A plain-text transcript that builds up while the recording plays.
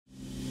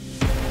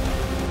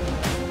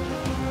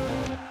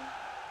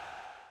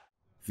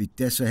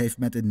Vitesse heeft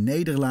met een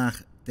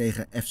nederlaag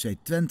tegen FC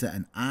Twente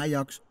en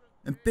Ajax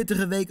een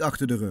pittige week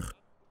achter de rug.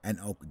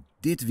 En ook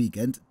dit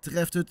weekend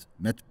treft het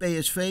met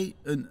PSV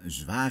een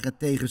zware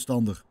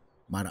tegenstander.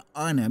 Maar de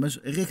Arnhemmers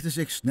richten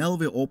zich snel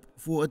weer op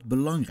voor het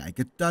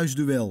belangrijke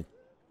thuisduel.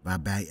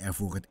 Waarbij er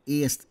voor het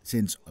eerst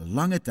sinds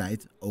lange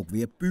tijd ook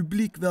weer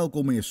publiek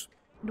welkom is.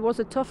 It was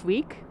a tough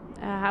week.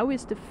 How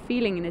is the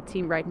feeling in the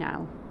team right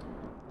now?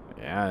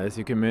 Yeah, as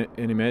you can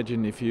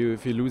imagine, if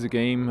you lose a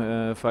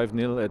game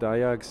 5-0 at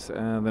Ajax,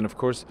 then of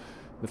course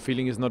the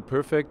feeling is not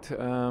perfect.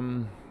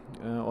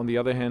 On the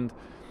other hand,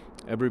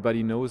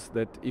 everybody knows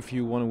that if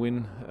you want to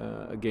win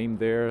a game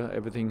there,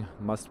 everything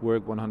must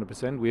work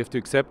 100%. We have to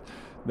accept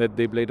that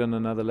they played on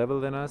another level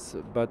than us,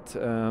 but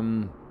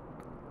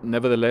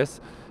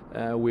nevertheless,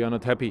 we are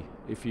not happy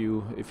if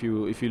you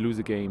lose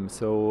a game.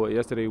 So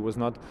yesterday was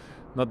not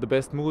the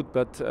best mood,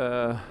 but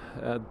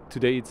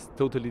today it's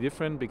totally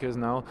different because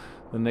now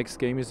the next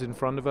game is in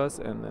front of us,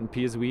 and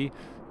PSV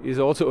is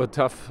also a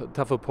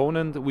tough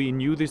opponent. We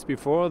knew this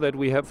before, that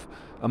we have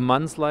a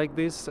month like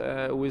this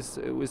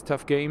with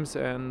tough games,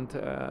 and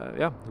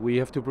we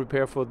have to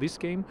prepare for this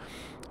game.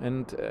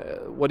 And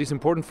what is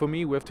important for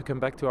me, we have to come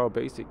back to our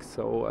basics.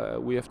 So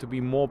we have to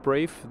be more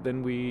brave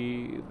than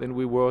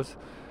we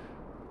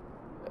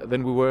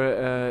were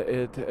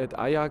at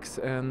Ajax,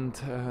 and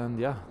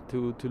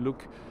to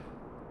look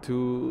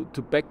to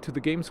back to the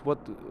games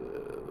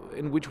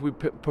in which we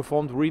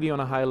performed really on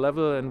a high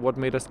level and what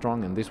made us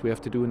strong, and this we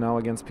have to do now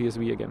against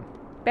PSV again.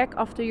 Back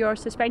after your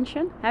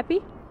suspension,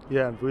 happy?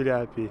 Yeah, I'm really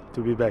happy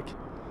to be back.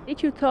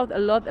 Did you thought a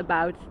lot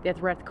about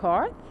that red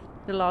card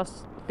the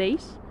last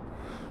days?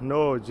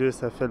 No,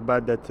 just I felt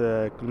bad that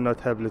I could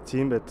not help the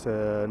team, but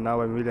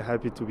now I'm really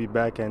happy to be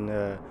back and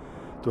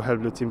to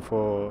help the team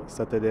for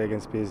Saturday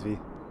against PSV.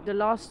 The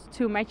last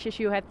two matches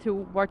you had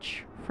to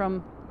watch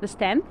from the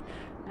stand.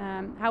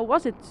 How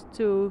was it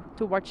to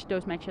watch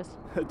those matches?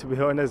 To be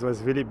honest, it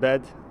was really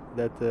bad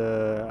that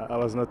I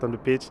was not on the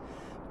pitch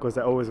because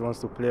I always want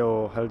to play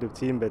or help the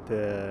team, but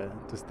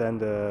to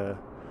stand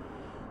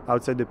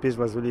outside the pitch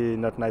was really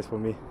not nice for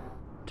me.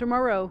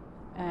 Tomorrow,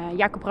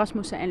 Jacob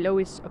Rasmussen and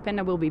Loïs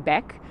Openda will be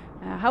back.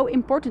 How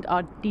important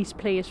are these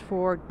players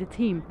for the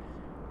team?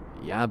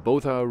 Yeah,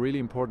 both are really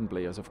important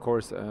players, of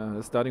course.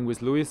 Starting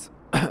with Loïs.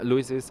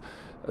 Loïs is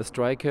a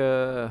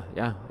striker.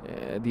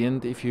 At the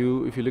end, if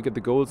you look at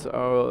the goals,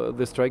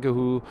 the striker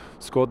who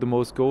scored the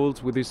most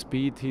goals with his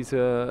speed.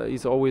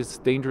 He's always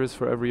dangerous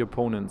for every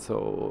opponent.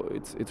 So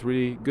it's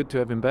really good to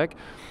have him back.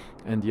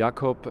 And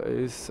Jacob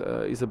is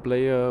a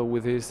player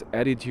with his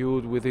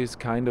attitude, with his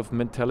kind of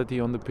mentality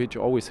on the pitch,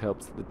 always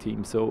helps the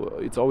team. So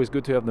it's always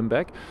good to have them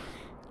back.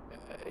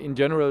 In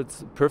general,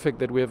 it's perfect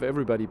that we have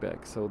everybody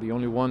back. So the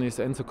only one is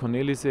Enzo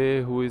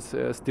Cornelisse, who is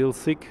still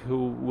sick,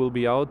 who will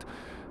be out,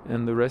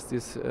 and the rest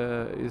is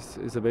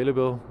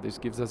available. This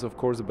gives us, of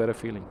course, a better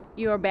feeling.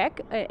 You are back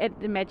at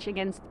the match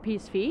against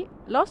PSV.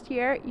 Last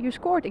year, you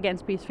scored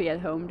against PSV at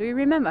home. Do you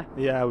remember?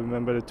 Yeah, I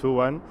remember the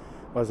 2-1. It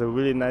was a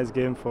really nice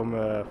game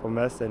from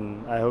us,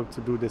 and I hope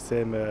to do the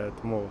same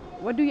tomorrow.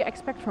 What do you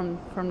expect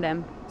from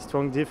them?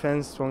 Strong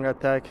defense, strong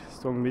attack,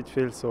 strong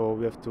midfield. So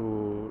we have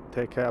to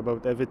take care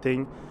about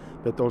everything,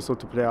 but also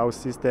to play our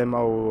system,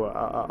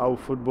 our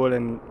football,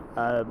 and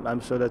I'm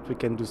sure that we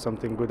can do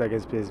something good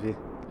against PSV.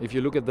 If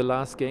you look at the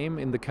last game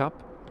in the Cup,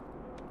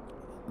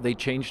 they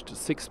changed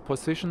 6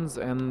 positions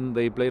and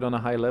they played on a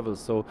high level.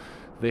 So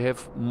they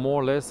have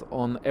more or less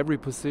on every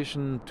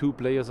position 2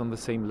 players on the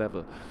same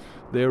level.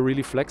 They're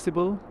really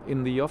flexible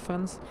in the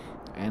offense,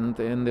 and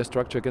then their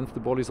structure against the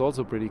ball is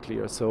also pretty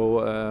clear.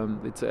 So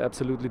it's an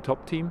absolutely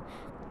top team,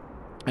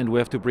 and we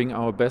have to bring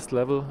our best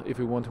level if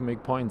we want to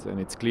make points. And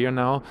it's clear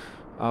now,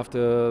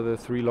 after the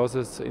 3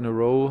 losses in a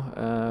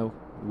row,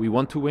 we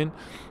want to win,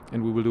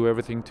 and we will do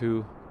everything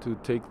to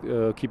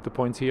keep the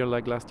points here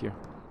like last year.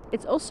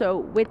 It's also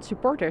with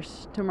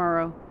supporters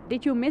tomorrow.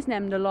 Did you miss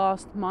them the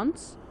last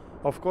months?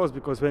 Of course,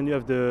 because when you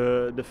have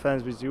the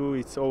fans with you,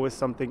 it's always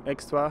something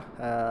extra,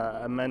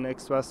 a man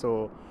extra.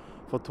 So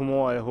for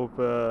tomorrow, I hope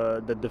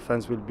that the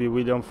fans will be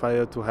really on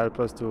fire to help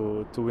us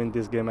to win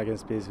this game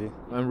against PSV.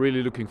 I'm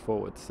really looking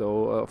forward.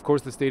 So of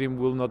course the stadium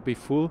will not be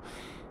full,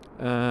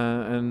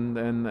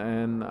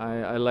 and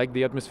I like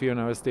the atmosphere in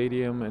our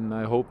stadium, and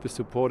I hope the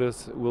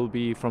supporters will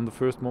be from the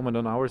first moment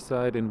on our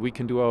side, and we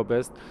can do our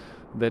best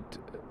that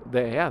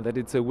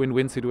it's a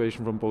win-win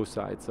situation from both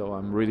sides. So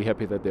I'm really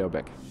happy that they are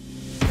back.